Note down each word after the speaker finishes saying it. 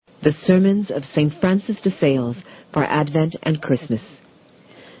The Sermons of St. Francis de Sales for Advent and Christmas.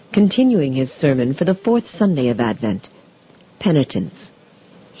 Continuing his sermon for the fourth Sunday of Advent, Penitence.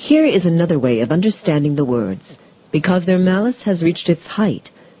 Here is another way of understanding the words, because their malice has reached its height,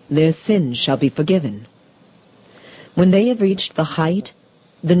 their sins shall be forgiven. When they have reached the height,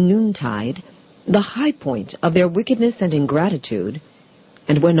 the noontide, the high point of their wickedness and ingratitude,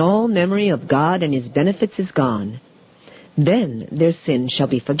 and when all memory of God and his benefits is gone, then their sin shall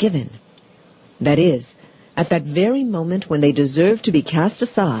be forgiven. That is, at that very moment when they deserve to be cast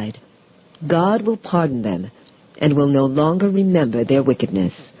aside, God will pardon them and will no longer remember their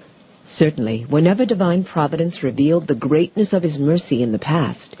wickedness. Certainly, whenever divine providence revealed the greatness of his mercy in the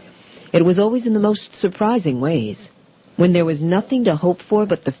past, it was always in the most surprising ways, when there was nothing to hope for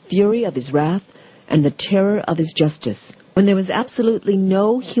but the fury of his wrath and the terror of his justice, when there was absolutely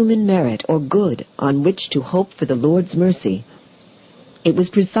no human merit or good on which to hope for the Lord's mercy. It was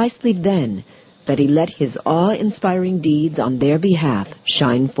precisely then that he let his awe-inspiring deeds on their behalf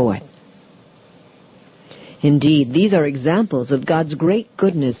shine forth. Indeed, these are examples of God's great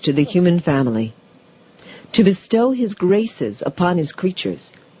goodness to the human family. To bestow his graces upon his creatures,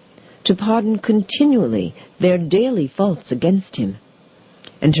 to pardon continually their daily faults against him,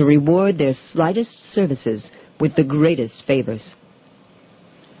 and to reward their slightest services with the greatest favors.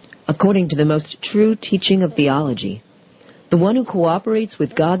 According to the most true teaching of theology, the one who cooperates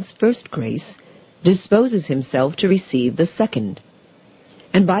with God's first grace disposes himself to receive the second,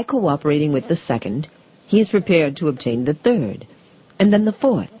 and by cooperating with the second, he is prepared to obtain the third, and then the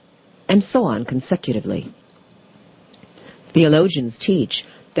fourth, and so on consecutively. Theologians teach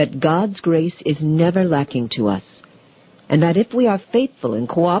that God's grace is never lacking to us, and that if we are faithful in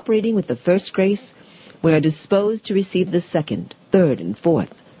cooperating with the first grace, we are disposed to receive the second, third, and fourth,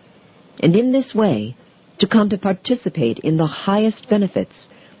 and in this way to come to participate in the highest benefits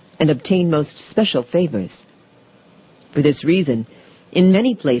and obtain most special favors. For this reason, in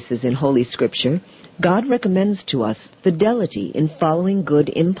many places in Holy Scripture, God recommends to us fidelity in following good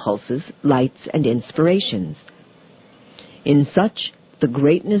impulses, lights, and inspirations. In such, the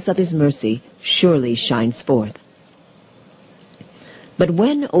greatness of his mercy surely shines forth. But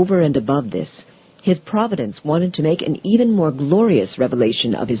when, over and above this, his providence wanted to make an even more glorious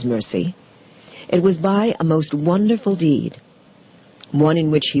revelation of his mercy, it was by a most wonderful deed, one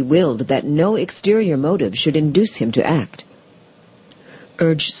in which he willed that no exterior motive should induce him to act.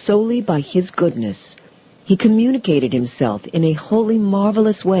 Urged solely by his goodness, he communicated himself in a wholly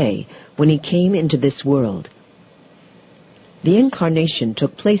marvelous way when he came into this world. The Incarnation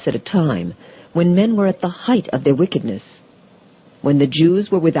took place at a time when men were at the height of their wickedness, when the Jews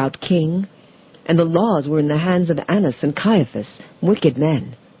were without king, and the laws were in the hands of Annas and Caiaphas, wicked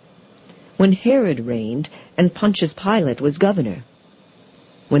men, when Herod reigned and Pontius Pilate was governor,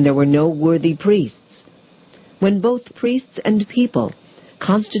 when there were no worthy priests, when both priests and people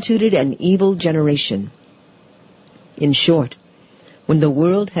constituted an evil generation. In short, when the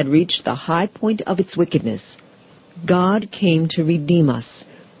world had reached the high point of its wickedness, God came to redeem us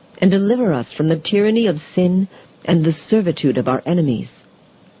and deliver us from the tyranny of sin and the servitude of our enemies.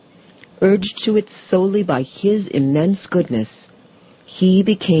 Urged to it solely by his immense goodness, he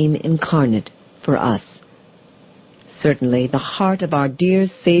became incarnate for us. Certainly, the heart of our dear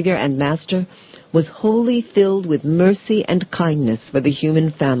Savior and Master was wholly filled with mercy and kindness for the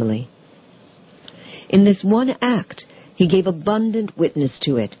human family. In this one act, he gave abundant witness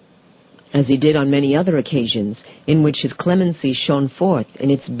to it, as he did on many other occasions in which his clemency shone forth in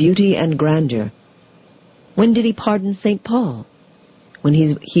its beauty and grandeur. When did he pardon St. Paul? When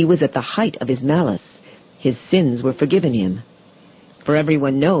he was at the height of his malice, his sins were forgiven him. For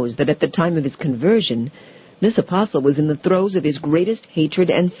everyone knows that at the time of his conversion, this apostle was in the throes of his greatest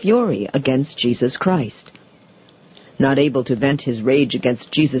hatred and fury against Jesus Christ. Not able to vent his rage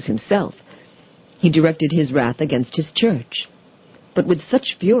against Jesus himself, he directed his wrath against his church, but with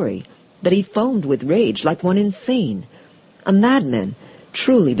such fury that he foamed with rage like one insane, a madman,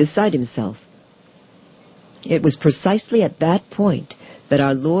 truly beside himself. It was precisely at that point that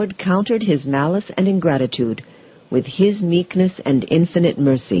our Lord countered his malice and ingratitude with his meekness and infinite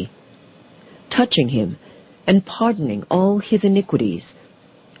mercy, touching him and pardoning all his iniquities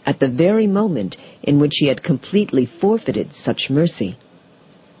at the very moment in which he had completely forfeited such mercy.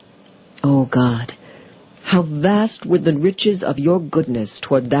 O God, how vast were the riches of your goodness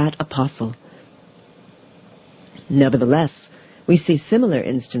toward that apostle! Nevertheless, we see similar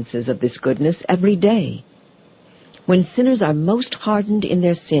instances of this goodness every day. When sinners are most hardened in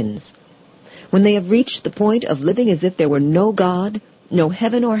their sins, when they have reached the point of living as if there were no God, no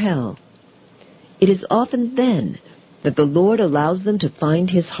heaven or hell, it is often then that the Lord allows them to find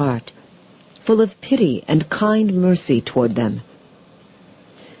his heart, full of pity and kind mercy toward them.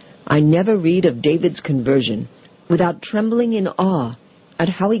 I never read of David's conversion without trembling in awe at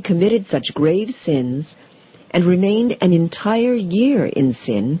how he committed such grave sins and remained an entire year in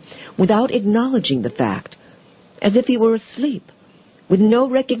sin without acknowledging the fact, as if he were asleep, with no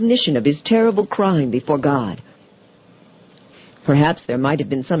recognition of his terrible crime before God. Perhaps there might have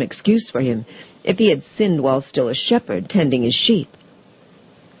been some excuse for him if he had sinned while still a shepherd tending his sheep.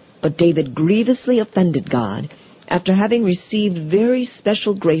 But David grievously offended God after having received very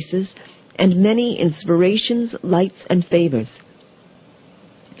special graces and many inspirations, lights, and favors.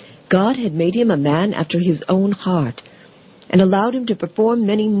 God had made him a man after his own heart and allowed him to perform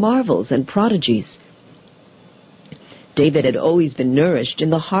many marvels and prodigies. David had always been nourished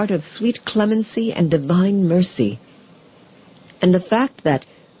in the heart of sweet clemency and divine mercy. And the fact that,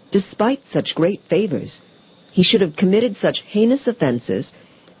 despite such great favors, he should have committed such heinous offenses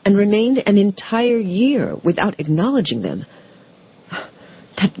and remained an entire year without acknowledging them,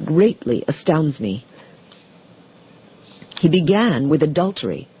 that greatly astounds me. He began with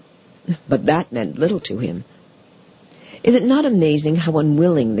adultery, but that meant little to him. Is it not amazing how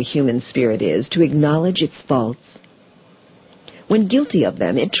unwilling the human spirit is to acknowledge its faults? When guilty of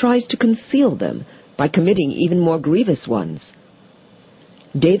them, it tries to conceal them by committing even more grievous ones.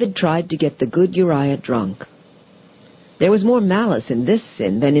 David tried to get the good Uriah drunk. There was more malice in this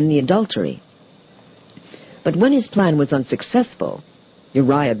sin than in the adultery. But when his plan was unsuccessful,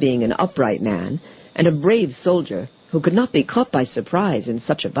 Uriah being an upright man and a brave soldier who could not be caught by surprise in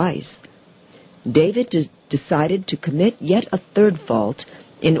such a vice, David decided to commit yet a third fault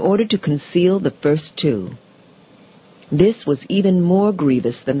in order to conceal the first two. This was even more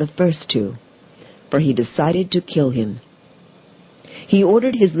grievous than the first two, for he decided to kill him. He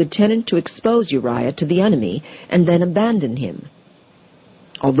ordered his lieutenant to expose Uriah to the enemy and then abandon him.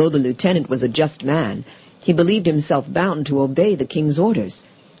 Although the lieutenant was a just man, he believed himself bound to obey the king's orders,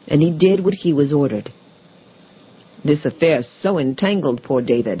 and he did what he was ordered. This affair so entangled poor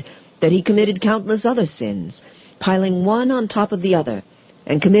David that he committed countless other sins, piling one on top of the other,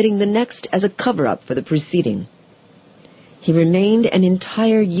 and committing the next as a cover-up for the preceding. He remained an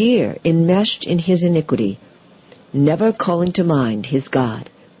entire year enmeshed in his iniquity, never calling to mind his God.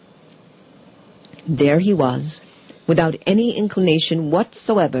 There he was, without any inclination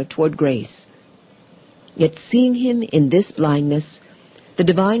whatsoever toward grace. Yet seeing him in this blindness, the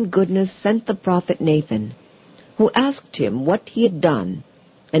divine goodness sent the prophet Nathan, who asked him what he had done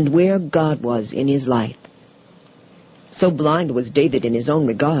and where God was in his life. So blind was David in his own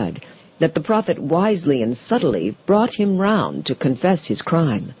regard that the prophet wisely and subtly brought him round to confess his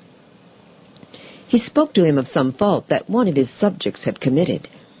crime. He spoke to him of some fault that one of his subjects had committed,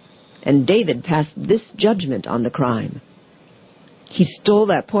 and David passed this judgment on the crime: "He stole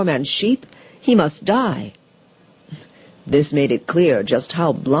that poor man's sheep. He must die." This made it clear just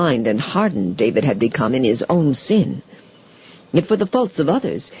how blind and hardened David had become in his own sin. Yet for the faults of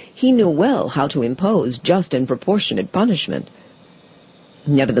others, he knew well how to impose just and proportionate punishment.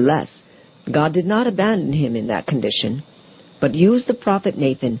 Nevertheless, God did not abandon him in that condition, but used the prophet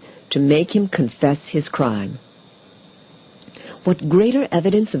Nathan to make him confess his crime. What greater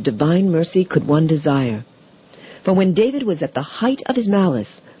evidence of divine mercy could one desire? For when David was at the height of his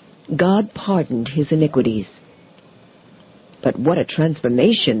malice, God pardoned his iniquities. But what a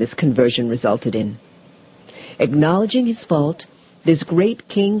transformation this conversion resulted in! Acknowledging his fault, this great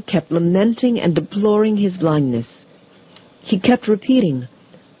king kept lamenting and deploring his blindness. He kept repeating,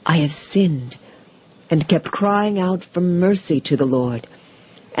 "I have sinned," and kept crying out for mercy to the Lord,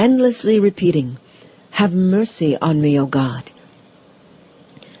 endlessly repeating, "Have mercy on me, O God."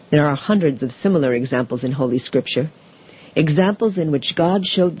 There are hundreds of similar examples in Holy Scripture, examples in which God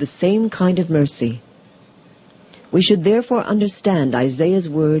showed the same kind of mercy. We should therefore understand Isaiah's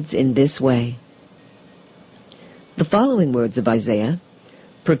words in this way. The following words of Isaiah,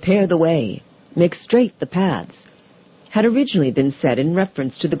 "Prepare the way, make straight the paths," had originally been said in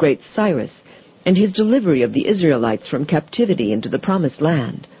reference to the great Cyrus and his delivery of the Israelites from captivity into the Promised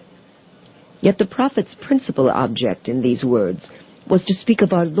Land. Yet the prophet's principal object in these words was to speak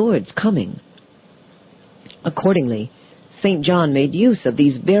of our Lord's coming. Accordingly, St. John made use of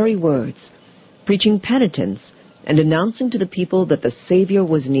these very words, preaching penitence and announcing to the people that the Savior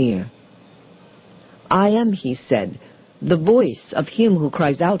was near. "I am," he said, "the voice of him who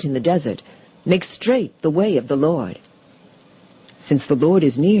cries out in the desert, 'Make straight the way of the Lord.'" Since the Lord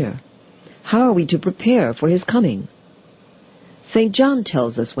is near, how are we to prepare for his coming? St. John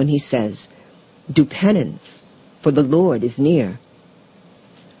tells us when he says, "Do penance, for the Lord is near."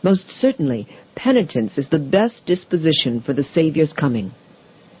 Most certainly, penitence is the best disposition for the Savior's coming.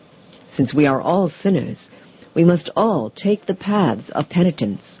 Since we are all sinners, we must all take the paths of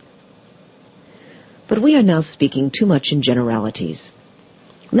penitence. But we are now speaking too much in generalities.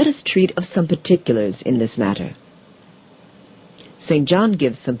 Let us treat of some particulars in this matter. St. John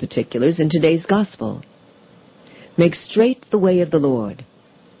gives some particulars in today's Gospel. Make straight the way of the Lord.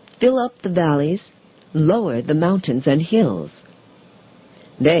 Fill up the valleys, lower the mountains and hills.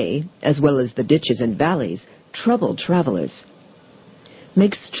 They, as well as the ditches and valleys, trouble travelers.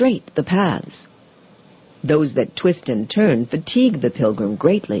 Make straight the paths. Those that twist and turn fatigue the pilgrim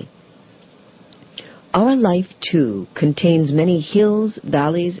greatly. Our life, too, contains many hills,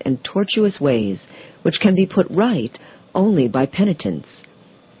 valleys, and tortuous ways, which can be put right only by penitence.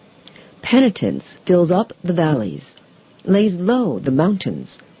 Penitence fills up the valleys, lays low the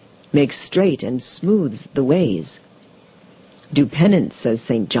mountains, makes straight and smooths the ways. Do penance, says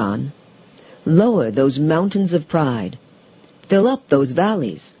St. John. Lower those mountains of pride. Fill up those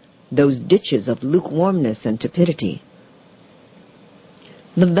valleys, those ditches of lukewarmness and tepidity.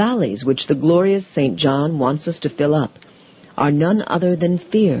 The valleys which the glorious St. John wants us to fill up are none other than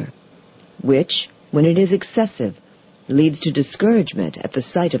fear, which, when it is excessive, leads to discouragement at the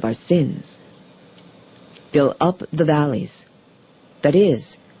sight of our sins. Fill up the valleys. That is,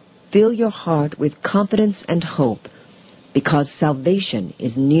 fill your heart with confidence and hope, because salvation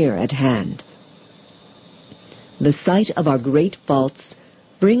is near at hand. The sight of our great faults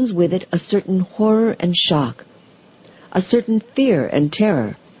brings with it a certain horror and shock, a certain fear and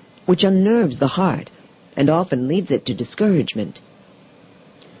terror, which unnerves the heart and often leads it to discouragement.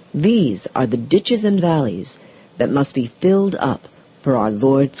 These are the ditches and valleys that must be filled up for our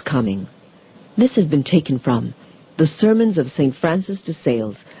Lord's coming. This has been taken from the Sermons of St. Francis de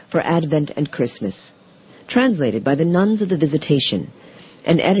Sales for Advent and Christmas, translated by the Nuns of the Visitation,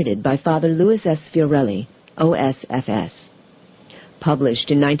 and edited by Father Louis S. Fiorelli, OSFS.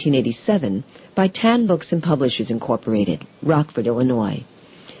 Published in 1987 by Tan Books and Publishers Incorporated, Rockford, Illinois,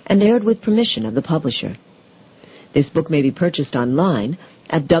 and aired with permission of the publisher. This book may be purchased online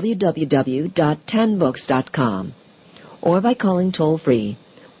at www.tanbooks.com or by calling toll-free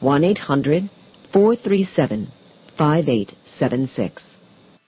 1-800-437-5876.